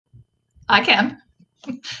I can.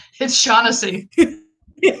 It's Shaughnessy.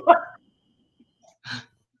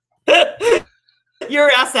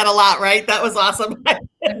 You're asked that a lot, right? That was awesome.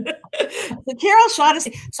 So Carol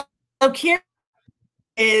Shaughnessy. So Carol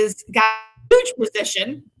got a huge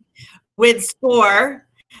position with SCORE,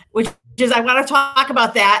 which is, I want to talk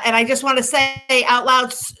about that. And I just want to say out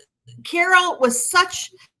loud, Carol was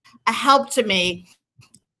such a help to me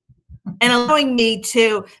and allowing me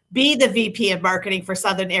to be the VP of marketing for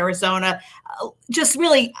Southern Arizona. Just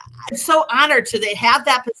really, I'm so honored to have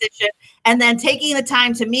that position, and then taking the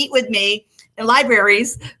time to meet with me in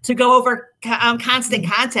libraries to go over constant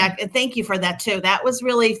contact. And thank you for that too. That was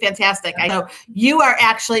really fantastic. I know you are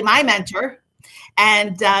actually my mentor,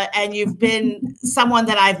 and you've been someone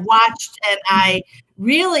that I've watched and I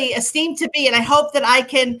really esteem to be, and I hope that I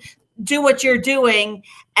can do what you're doing.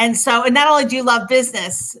 And so, and not only do you love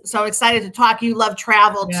business, so excited to talk, you love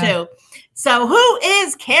travel too. So who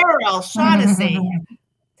is Carol Shaughnessy?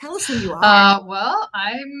 Tell us who you are. Well,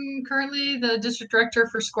 I'm currently the district director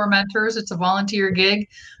for SCORE Mentors. It's a volunteer gig.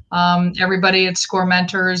 Everybody at SCORE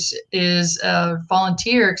Mentors is a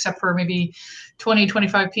volunteer, except for maybe 20,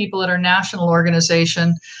 25 people at our national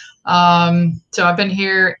organization. So I've been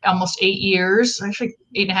here almost 8 years, actually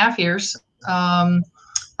 8.5 years.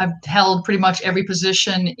 I've held pretty much every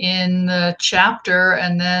position in the chapter,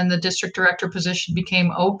 and then the district director position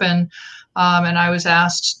became open, and I was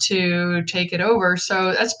asked to take it over.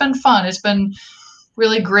 So that's been fun. It's been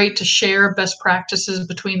really great to share best practices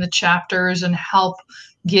between the chapters and help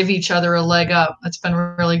give each other a leg up. It's been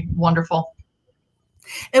really wonderful.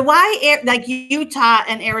 And why, like Utah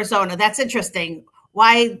and Arizona? That's interesting.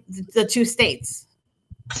 Why the two states?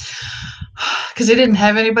 Because they didn't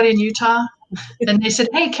have anybody in Utah. And they said,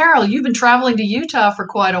 hey, Carol, you've been traveling to Utah for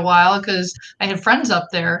quite a while, because I had friends up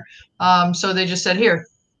there. So they just said, here,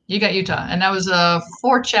 you got Utah. And that was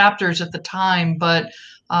 4 chapters at the time, but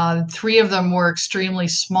 3 of them were extremely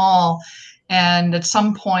small. And at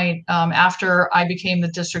some point after I became the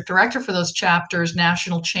district director for those chapters,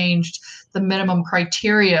 National changed the minimum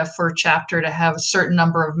criteria for a chapter to have a certain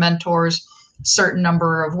number of mentors, certain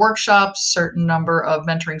number of workshops, certain number of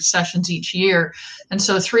mentoring sessions each year. And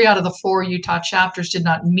so 3 out of the 4 Utah chapters did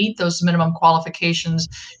not meet those minimum qualifications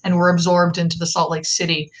and were absorbed into the Salt Lake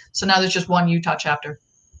City. So now there's just 1 Utah chapter.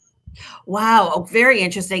 Wow. Oh, very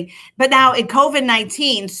interesting. But now in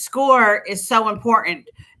COVID-19, SCORE is so important.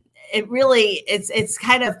 It really, it's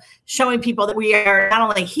kind of showing people that we are not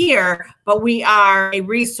only here, but we are a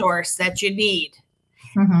resource that you need.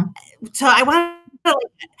 So I want to,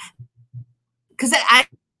 because I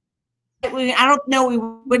don't know, we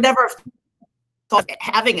would never have thought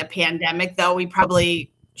having a pandemic, though we probably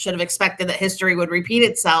should have expected that history would repeat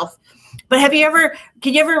itself. But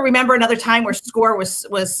can you ever remember another time where SCORE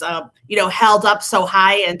was held up so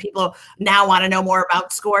high and people now want to know more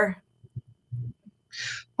about SCORE?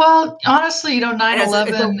 Well, honestly,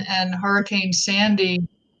 9/11 and Hurricane Sandy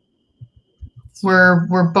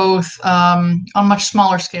were both on a much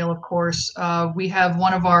smaller scale, of course. We have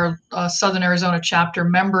one of our Southern Arizona chapter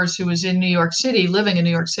members who was in New York City, living in New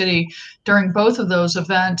York City during both of those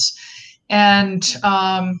events. And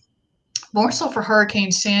more so for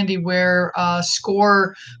Hurricane Sandy, where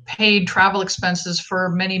SCORE paid travel expenses for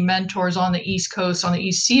many mentors on the East Coast, on the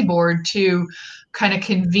East Seaboard, to kind of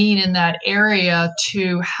convene in that area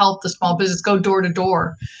to help the small business go door to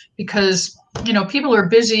door, because people are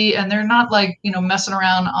busy and they're not like, messing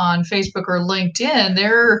around on Facebook or LinkedIn.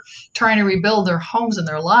 They're trying to rebuild their homes and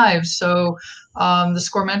their lives. So the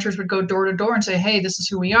SCORE mentors would go door to door and say, hey, this is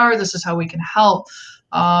who we are. This is how we can help.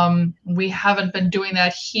 We haven't been doing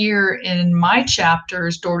that here in my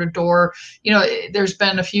chapters door to door. There's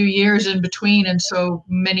been a few years in between. And so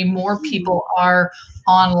many more people are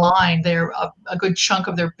online. They're a good chunk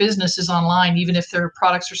of their business is online. Even if their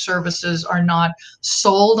products or services are not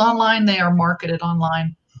sold online, they are marketed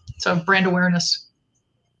online. So brand awareness.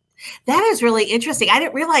 That is really interesting. I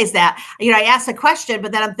didn't realize that. I asked a question,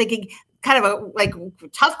 but then I'm thinking kind of a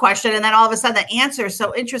tough question. And then all of a sudden the answer is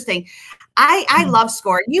so interesting. I love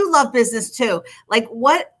SCORE. You love business too. Like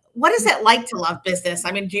what is it like to love business?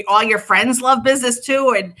 I mean, do all your friends love business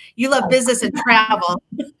too? And you love business and travel.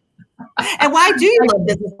 And why do you love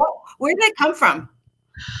business? Where did it come from?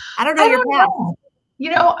 I don't know your path.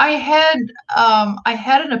 I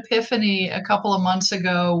had an epiphany a couple of months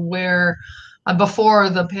ago where before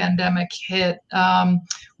the pandemic hit,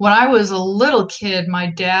 when I was a little kid, my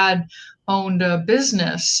dad owned a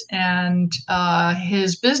business, and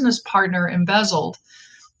his business partner embezzled,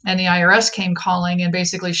 and the IRS came calling and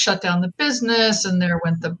basically shut down the business, and there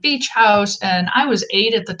went the beach house. And I was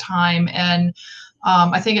 8 at the time, and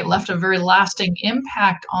I think it left a very lasting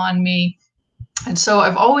impact on me. And so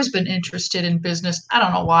I've always been interested in business. I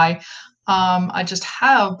don't know why. I just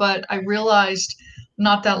have, but I realized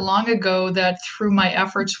not that long ago that through my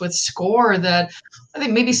efforts with SCORE, that I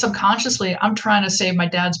think maybe subconsciously I'm trying to save my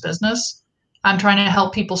dad's business. I'm trying to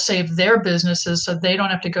help people save their businesses so they don't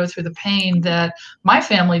have to go through the pain that my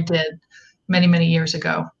family did many, many years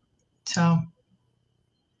ago. So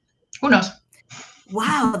who knows?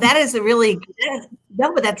 Wow, that is a really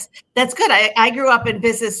no, but that's good. I grew up in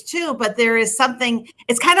business too, but there is something,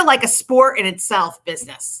 it's kind of like a sport in itself,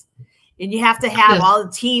 business. And you have to have all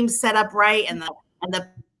the teams set up right, and the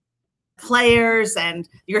players and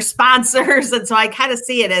your sponsors. And so I kind of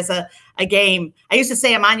see it as a game. I used to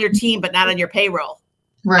say I'm on your team, but not on your payroll.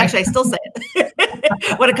 Right. Actually, I still say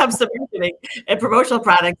it when it comes to marketing and promotional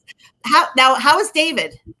products. How is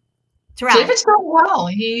David? David's doing well.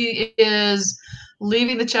 He is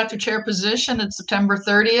leaving the chapter chair position at September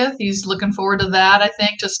 30th. He's looking forward to that, I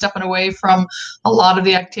think, just stepping away from a lot of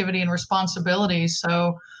the activity and responsibilities.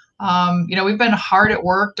 So, we've been hard at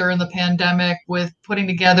work during the pandemic with putting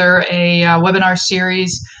together a webinar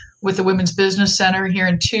series with the Women's Business Center here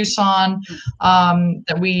in Tucson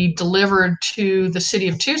that we delivered to the city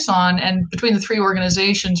of Tucson. And between the three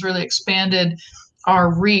organizations really expanded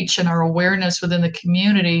our reach and our awareness within the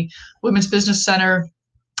community. Women's Business Center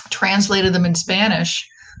translated them in Spanish.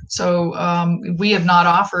 So we have not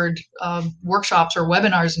offered workshops or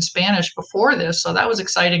webinars in Spanish before this. So that was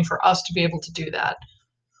exciting for us to be able to do that.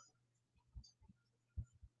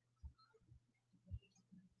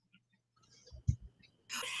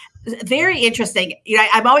 Very interesting.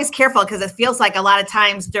 I'm always careful because it feels like a lot of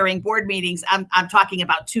times during board meetings, I'm talking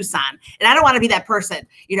about Tucson, and I don't want to be that person.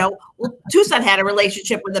 Tucson had a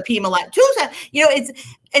relationship with the Pima Live. Tucson,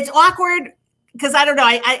 it's awkward because I don't know.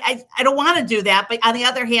 I don't want to do that, but on the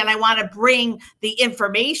other hand, I want to bring the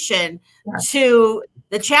information to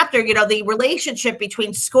the chapter. The relationship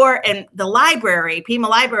between SCORE and the library,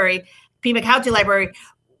 Pima County Library,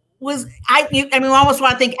 was we almost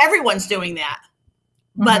want to think everyone's doing that.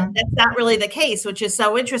 But that's not really the case, which is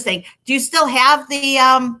so interesting. Do you still have the,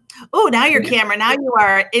 now your camera, now you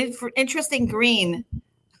are interesting green.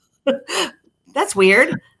 That's weird.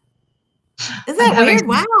 Isn't that weird?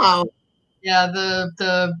 Wow. Yeah,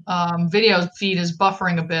 the video feed is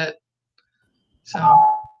buffering a bit. So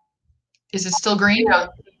is it still green?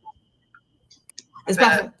 It's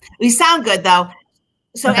buffering. You sound good though.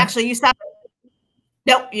 So actually you sound,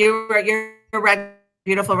 nope, you're red,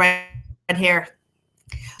 beautiful red hair.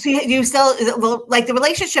 So you still like the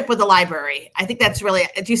relationship with the library? I think that's really.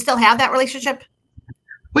 Do you still have that relationship?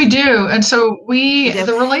 We do, and so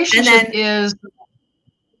the relationship is.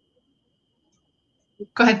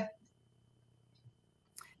 Go ahead.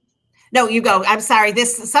 No, you go. I'm sorry.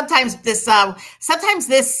 Sometimes this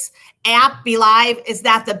app Be Live is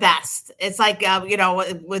not the best. It's like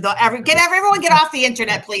with everyone get off the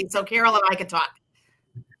internet, please, so Carol and I can talk.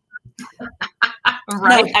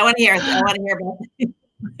 Right. No, I want to hear. About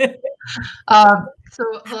it. I'm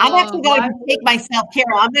actually going to take myself,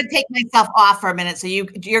 Carol. I'm going to take myself off for a minute. So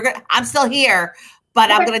you're going. I'm still here,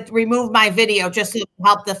 but I'm going to remove my video just to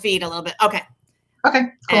help the feed a little bit. Okay. Okay.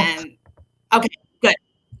 Cool. Okay. Good.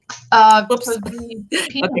 So the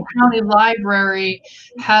Pima County Library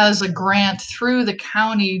has a grant through the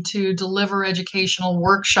county to deliver educational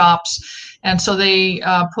workshops, and so they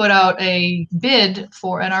put out a bid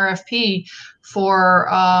for an RFP for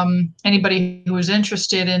anybody who is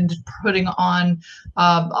interested in putting on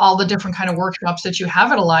all the different kind of workshops that you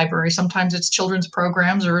have at a library. Sometimes it's children's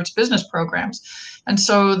programs or it's business programs. And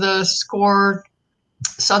so the SCORE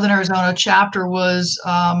Southern Arizona chapter was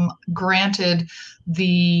granted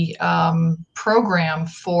the program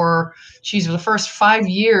for, the first 5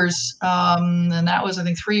 years. And that was, I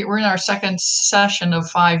think, we're in our second session of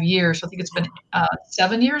 5 years. So I think it's been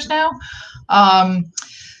 7 years now.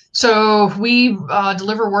 So we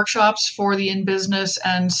deliver workshops for the in-business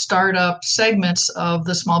and startup segments of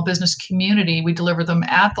the small business community. We deliver them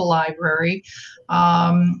at the library,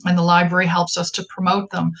 and the library helps us to promote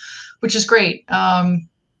them, which is great.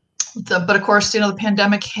 But of course, the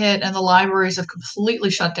pandemic hit and the libraries have completely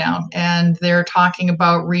shut down, and they're talking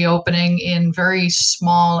about reopening in very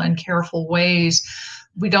small and careful ways.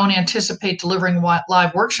 We don't anticipate delivering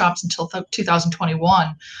live workshops until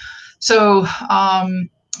 2021. So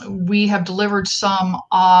we have delivered some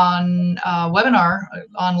on webinar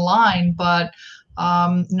online, but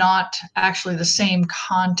not actually the same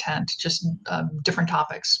content, just different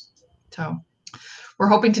topics. So we're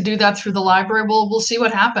hoping to do that through the library. We'll see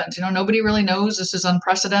what happens. Nobody really knows. This is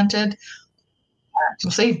unprecedented.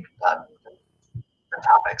 We'll see.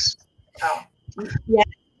 Topics. So. Yeah.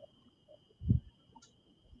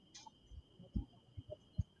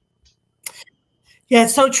 Yeah,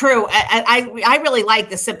 it's so true. I really like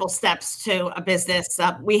the simple steps to a business.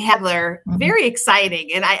 They're very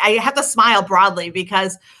exciting, and I have to smile broadly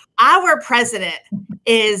because our president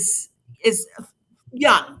is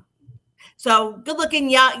young. So good looking,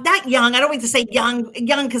 young, not young. I don't mean to say young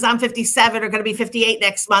because I'm 57 or going to be 58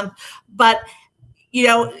 next month, but you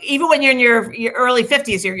know, even when you're in your early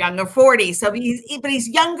 50s, you're young, or 40. So he's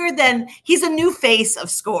younger than, he's a new face of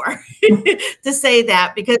SCORE to say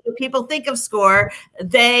that, because when people think of SCORE,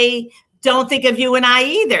 they don't think of you and I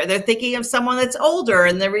either. They're thinking of someone that's older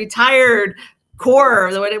and the retired core,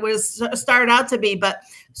 what it was started out to be. But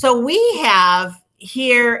so we have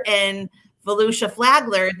here in Volusia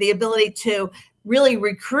Flagler the ability to really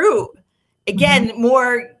recruit again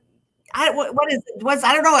more. I don't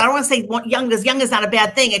know. I don't want to say young, because young is not a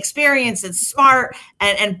bad thing. Experienced and smart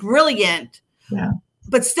and brilliant,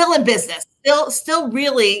 but still in business, still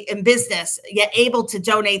really in business, yet able to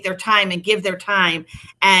donate their time and give their time.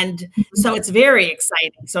 And so it's very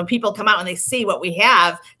exciting. So when people come out and they see what we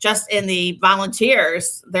have just in the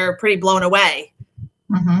volunteers, they're pretty blown away.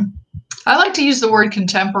 I like to use the word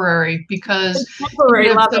contemporary because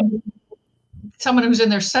someone who's in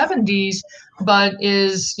their 70s but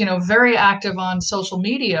is, you know, very active on social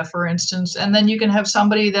media, for instance, and then you can have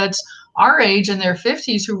somebody that's our age in their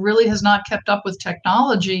 50s who really has not kept up with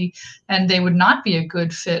technology, and they would not be a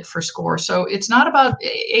good fit for SCORE. So it's not about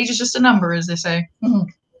age, is just a number, as they say.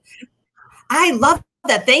 I love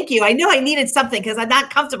that. Thank you. I knew I needed something because I'm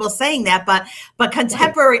not comfortable saying that, but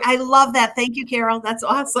contemporary, I love that. Thank you, Carol. That's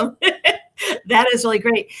awesome. That is really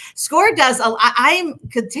great. SCORE does. I'm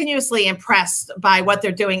continuously impressed by what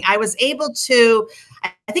they're doing. I was able to,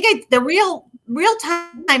 I think the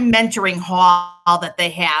real-time mentoring hall that they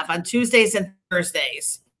have on Tuesdays and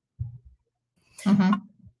Thursdays.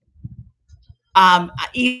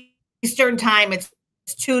 Eastern time, it's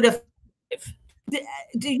 2 to 5.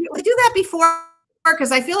 Do you do that before?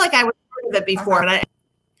 Because I feel like I was part of it before.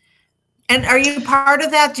 And are you part of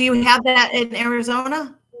that? Do you have that in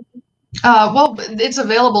Arizona? Well, it's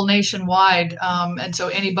available nationwide. And so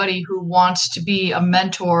anybody who wants to be a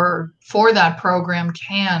mentor for that program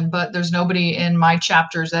can, but there's nobody in my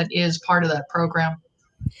chapters that is part of that program.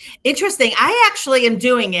 Interesting. I actually am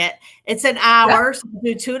doing it. It's an hour, so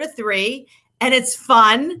we do 2 to 3, and it's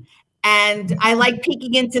fun. And I like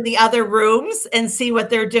peeking into the other rooms and see what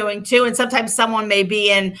they're doing too. And sometimes someone may be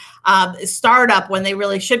in startup when they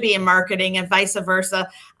really should be in marketing, and vice versa.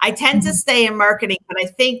 I tend to stay in marketing, but I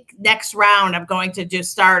think next round I'm going to do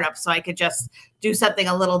startup, so I could just do something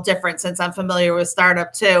a little different since I'm familiar with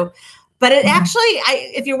startup too. But it actually,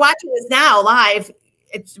 if you're watching this now live,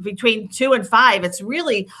 it's between 2 and 5. It's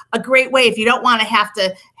really a great way. If you don't want to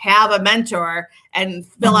have a mentor and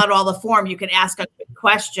fill out all the form, you can ask a quick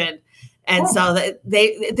question. And so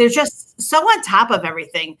they're just so on top of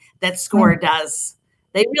everything that SCORE does.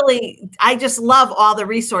 I just love all the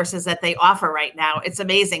resources that they offer right now. It's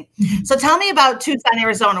amazing. So tell me about Tucson,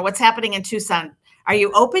 Arizona. What's happening in Tucson? Are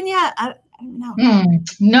you open yet? I don't know.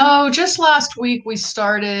 No, just last week we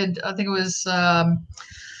started, I think it was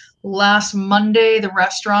last Monday, the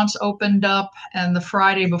restaurants opened up, and the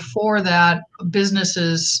Friday before that,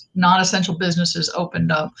 businesses, non-essential businesses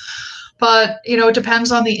opened up. But, you know, it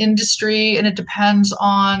depends on the industry, and it depends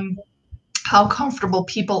on how comfortable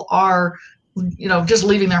people are, you know, just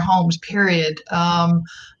leaving their homes, period.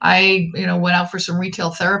 I, you know, went out for some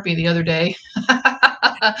retail therapy the other day,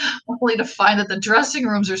 only to find that the dressing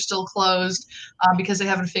rooms are still closed because they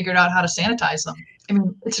haven't figured out how to sanitize them. I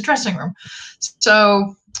mean, it's a dressing room.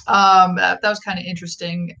 So that was kind of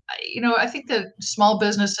interesting. You know, I think that small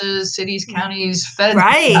businesses, cities, counties,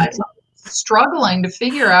 feds, struggling to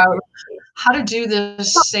figure out how to do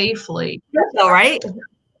this safely. All right.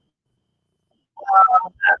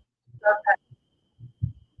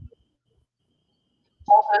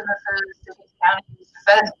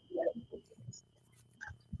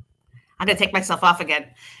 I'm going to take myself off again.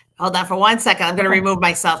 Hold on for 1 second. I'm going to remove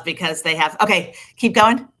myself because they have. Okay, keep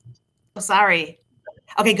going. Oh, sorry.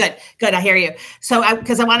 Okay, good. Good. I hear you. So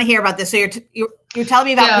because I want to hear about this. So you're telling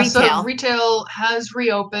me about retail. So retail has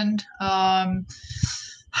reopened.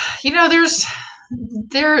 You know,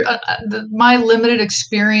 my limited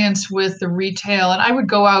experience with the retail, and I would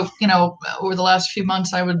go out, you know, over the last few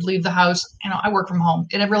months, I would leave the house. You know, I work from home,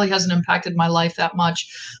 and it really hasn't impacted my life that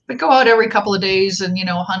much, but go out every couple of days and, you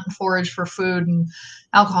know, hunt and forage for food and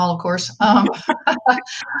alcohol, of course. But,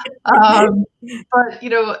 you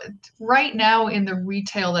know, right now in the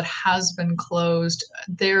retail that has been closed,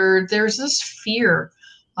 there's this fear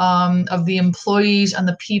of the employees and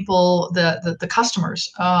the people, the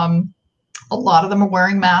customers. A lot of them are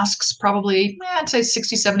wearing masks, probably, I'd say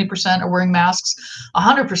 60, 70% are wearing masks,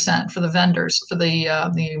 100% for the vendors, for the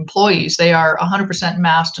employees. They are 100%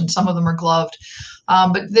 masked, and some of them are gloved.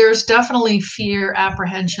 But there's definitely fear,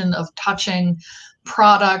 apprehension of touching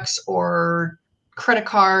products or credit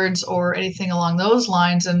cards or anything along those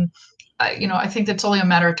lines. And, I think that's only a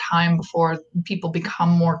matter of time before people become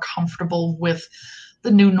more comfortable with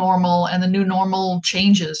the new normal, and the new normal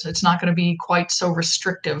changes. It's not going to be quite so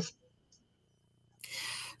restrictive.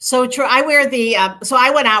 So true. I wear so I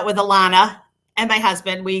went out with Alana and my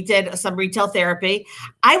husband. We did some retail therapy.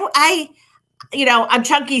 I'm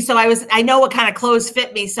chunky, so I know what kind of clothes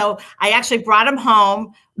fit me. So I actually brought them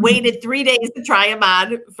home, waited 3 days to try them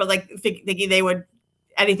on for thinking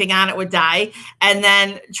anything on it would die. And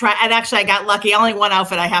then and actually I got lucky. Only one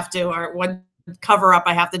outfit I have to, or one cover up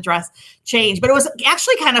I have to change, but it was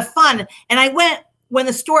actually kind of fun. And I went when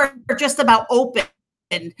the store just about opened,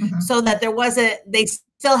 so that they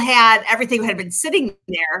still had everything had been sitting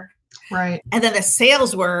there. Right. And then the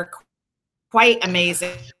sales were quite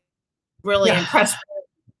amazing. Really impressed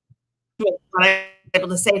with what I was able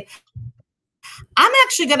to say. I'm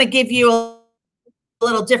actually going to give you a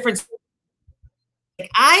little difference.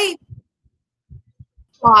 I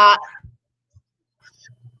thought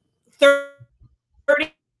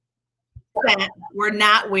 30% were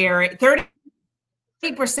not wearing,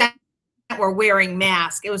 30% were wearing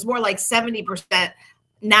masks. It was more like 70%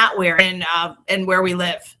 not wearing in where we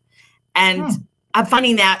live. And I'm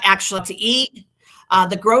finding that actually to eat,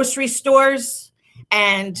 the grocery stores.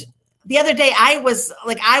 And the other day I was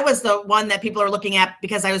the one that people are looking at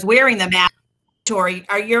because I was wearing the mask.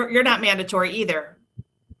 You're not mandatory either.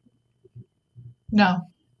 No.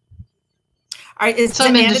 Is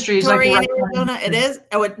some industries like in Arizona? It is?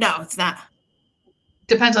 Oh, no, it's not.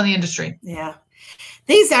 Depends on the industry. Yeah.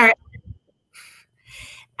 These are,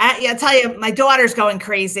 I'll tell you, my daughter's going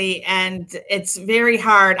crazy and it's very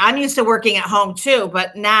hard. I'm used to working at home too,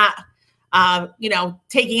 but not,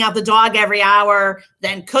 taking out the dog every hour,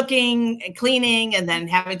 then cooking and cleaning, and then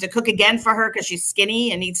having to cook again for her because she's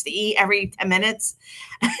skinny and needs to eat every 10 minutes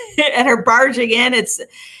and her barging in.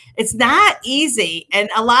 It's not easy. And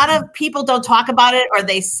a lot of people don't talk about it, or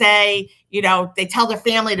they say, they tell their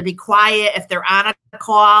family to be quiet if they're on a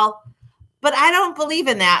call. But I don't believe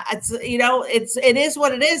in that. It is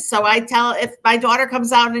what it is. So I tell, if my daughter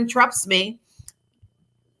comes out and interrupts me,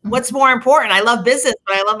 what's more important? I love business,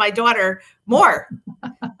 but I love my daughter more.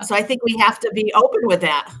 So I think we have to be open with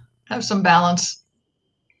that. Have some balance.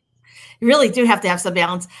 You really do have to have some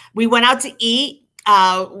balance. We went out to eat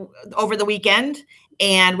over the weekend,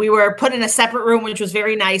 and we were put in a separate room, which was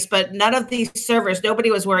very nice, but none of these servers, nobody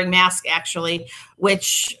was wearing masks actually,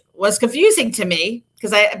 which was confusing to me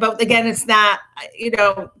but again, it's not,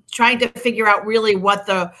 trying to figure out really what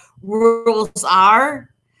the rules are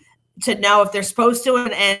to know if they're supposed to,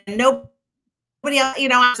 and nobody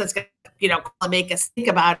else, that's going to make us think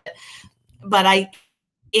about it. But I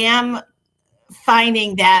am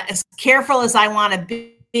finding that as careful as I want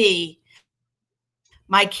to be,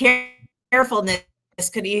 my carefulness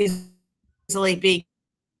could easily be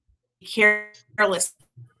careless.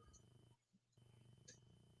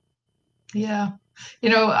 Yeah.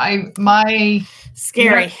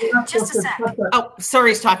 Scary. Just a sec. Oh,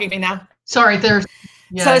 Suri's talking to me now. Sorry, there's.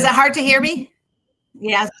 Yeah. So is it hard to hear me?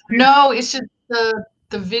 Yeah. No, it's just the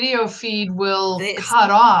video feed will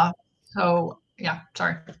cut off. So yeah,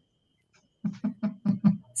 sorry.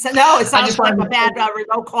 So no, it sounds like a bad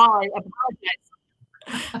remote call. I apologize.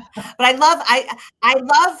 But I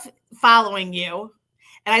love following you,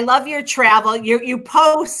 and I love your travel. You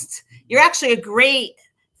post. You're actually a great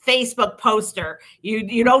Facebook poster.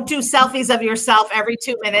 You don't do selfies of yourself every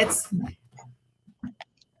 2 minutes.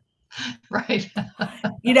 Right.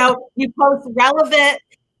 You post relevant,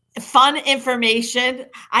 fun information.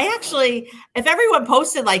 If everyone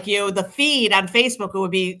posted like you, the feed on Facebook would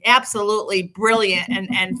be absolutely brilliant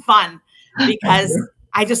and fun, because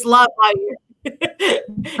I just love how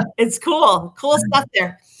it's cool stuff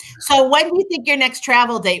there. So when do you think your next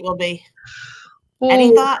travel date will be?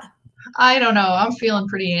 Any thought? I don't know. I'm feeling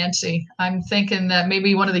pretty antsy. I'm thinking that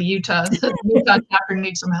maybe one of the Utah chapter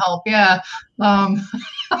needs some help. Yeah. I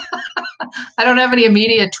don't have any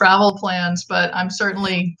immediate travel plans, but I'm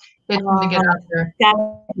certainly itching to get out there.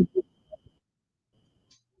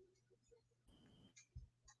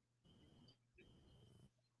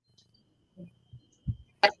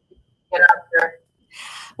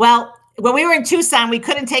 Well, when we were in Tucson, we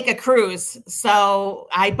couldn't take a cruise. So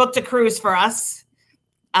I booked a cruise for us.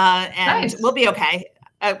 And nice. We'll be okay.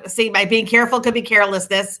 See, by being careful could be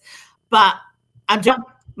carelessness, but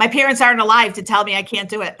my parents aren't alive to tell me I can't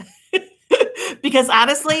do it. Because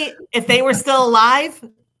honestly, if they were still alive,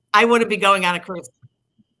 I wouldn't be going on a cruise.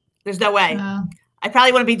 There's no way. I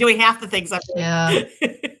probably wouldn't be doing half the things I'm doing. Yeah.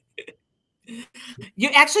 Do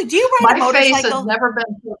you ride a motorcycle? My face has never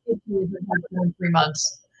been so itchy as it has been in 3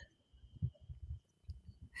 months.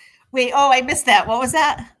 Wait, I missed that. What was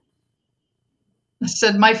that? I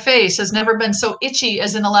said my face has never been so itchy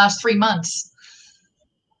as in the last 3 months.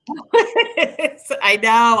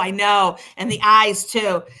 I know. And the eyes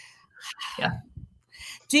too. Yeah.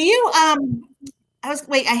 Do you I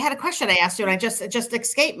had a question I asked you and it just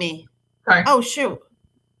escaped me. Sorry. Oh shoot.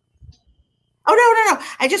 Oh no.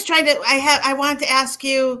 I wanted to ask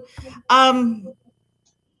you oh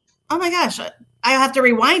my gosh. I have to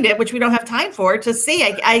rewind it, which we don't have time for to see.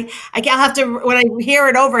 I'll have to, when I hear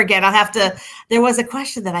it over again, I'll have to, there was a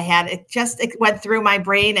question that I had. It went through my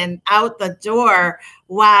brain and out the door.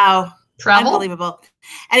 Wow. Travel? Unbelievable.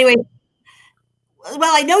 Anyway,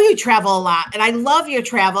 well, I know you travel a lot and I love your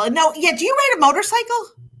travel. Do you ride a motorcycle?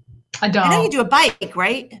 I don't. I know you do a bike,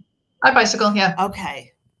 right? I bicycle, yeah.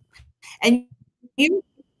 Okay. And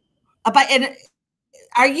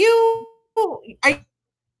are you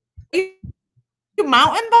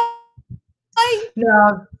mountain bike?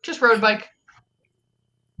 No, just road bike.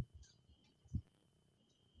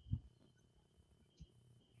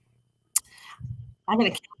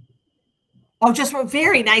 Just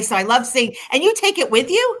very nice. So I love seeing, and you take it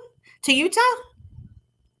with you to Utah?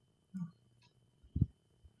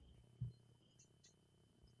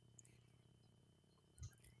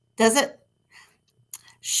 Does it?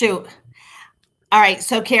 Shoot. All right.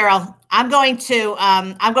 So Carol, I'm going to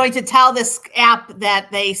tell this app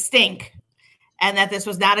that they stink and that this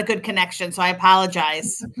was not a good connection. So I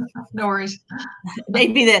apologize. No worries.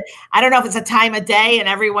 Maybe I don't know if it's a time of day and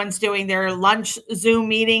everyone's doing their lunch Zoom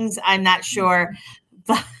meetings. I'm not sure,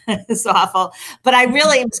 but it's awful. But it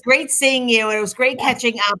was great seeing you. And it was great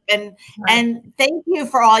catching up. And thank you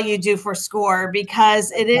for all you do for SCORE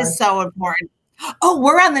because it is so important. Oh,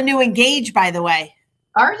 we're on the new Engage, by the way.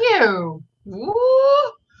 Are you?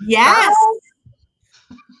 Ooh, yes.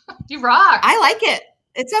 You rock. I like it.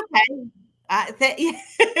 It's okay.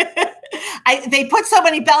 They put so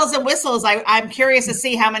many bells and whistles. I'm curious to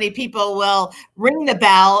see how many people will ring the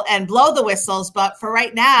bell and blow the whistles. But for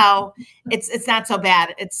right now, it's not so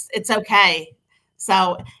bad. It's okay.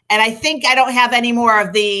 So, and I think I don't have any more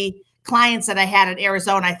of the clients that I had in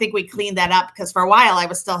Arizona. I think we cleaned that up because for a while I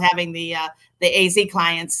was still having the AZ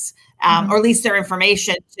clients, or at least their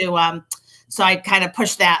information to. So I kind of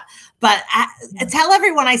pushed that. But tell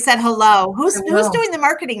everyone I said hello. Who's doing the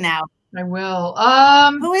marketing now? I will.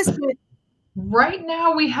 Who is it? Right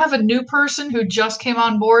now we have a new person who just came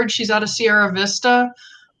on board. She's out of Sierra Vista.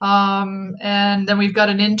 And then we've got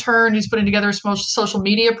an intern who's putting together a social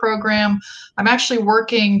media program. I'm actually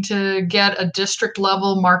working to get a district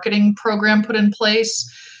level marketing program put in place.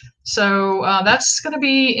 So that's going to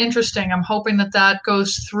be interesting. I'm hoping that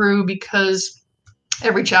goes through because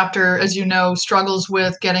every chapter, as you know, struggles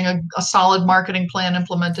with getting a solid marketing plan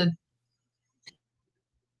implemented.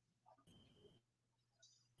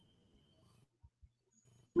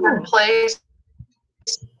 In place.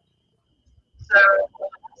 So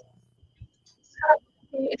it's going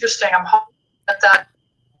to be interesting. I'm hoping that.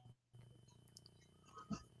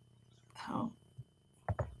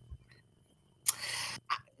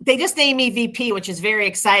 They just named me VP, which is very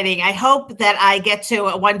exciting. I hope that I get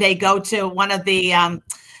to one day go to one of the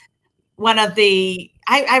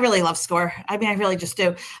I really love SCORE. I mean, I really just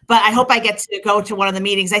do. But I hope I get to go to one of the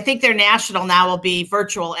meetings. I think their national now will be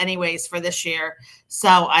virtual anyways for this year. So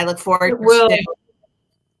I look forward to it.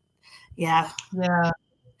 Yeah. Yeah.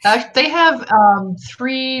 They have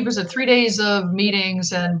 3 days of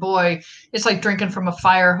meetings, and boy, it's like drinking from a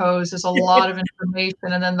fire hose. There's a lot of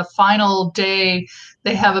information. And then the final day,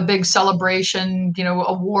 they have a big celebration,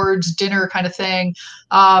 awards dinner kind of thing.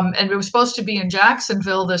 And it was supposed to be in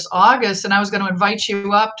Jacksonville this August, and I was going to invite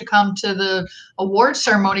you up to come to the award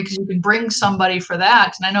ceremony because you can bring somebody for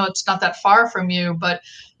that. And I know it's not that far from you, but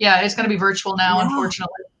yeah, it's going to be virtual now,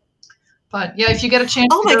 unfortunately. But yeah, if you get a chance.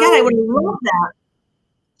 Oh my God, I would love that.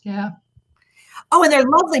 Yeah. Oh, and they're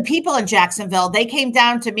lovely people in Jacksonville. They came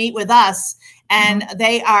down to meet with us, and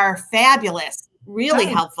they are fabulous, really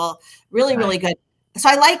helpful, really good. So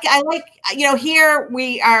I like, here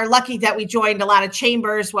we are lucky that we joined a lot of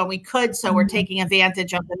chambers when we could. So we're taking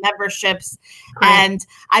advantage of the memberships. Great. And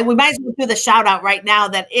we might as well do the shout out right now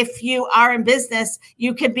that if you are in business,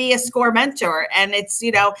 you could be a SCORE mentor. And it's,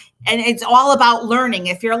 and it's all about learning.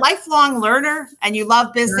 If you're a lifelong learner and you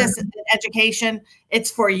love business and education, it's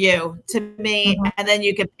for you, to me. And then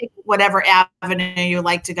you can pick whatever avenue you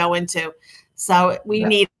like to go into. So we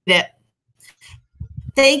need it.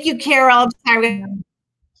 Thank you, Carol. I'm going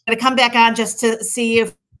to come back on just to see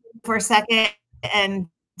you for a second. And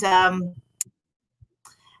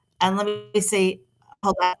let me see.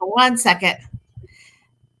 Hold on for 1 second.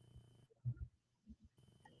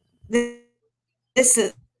 This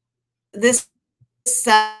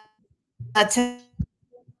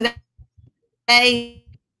today,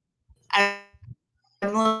 I'm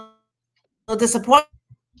a little disappointed.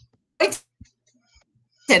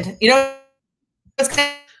 What's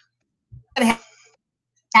going to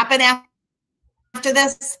happen after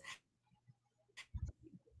this?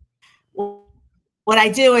 What I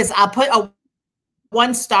do is I'll put a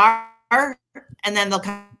 1 star and then they'll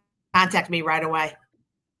contact me right away.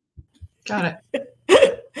 Got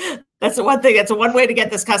it. That's the one thing. That's one way to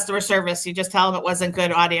get this customer service. You just tell them it wasn't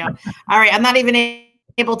good audio. All right. I'm not even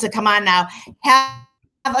able to come on now. Have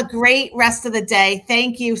a great rest of the day.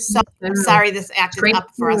 Thank you so much. I'm sorry this acted up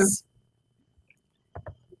for us.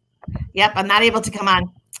 Yep, I'm not able to come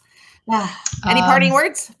on. Any parting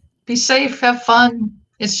words? Be safe, have fun.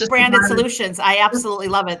 It's just Branded Solutions. I absolutely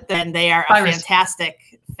love it. Then they are a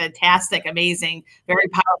fantastic, amazing, very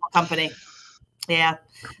powerful company. Yeah,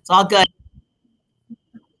 it's all good.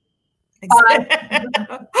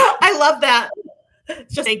 I love that.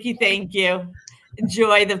 Just thank you.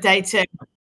 Enjoy the day too.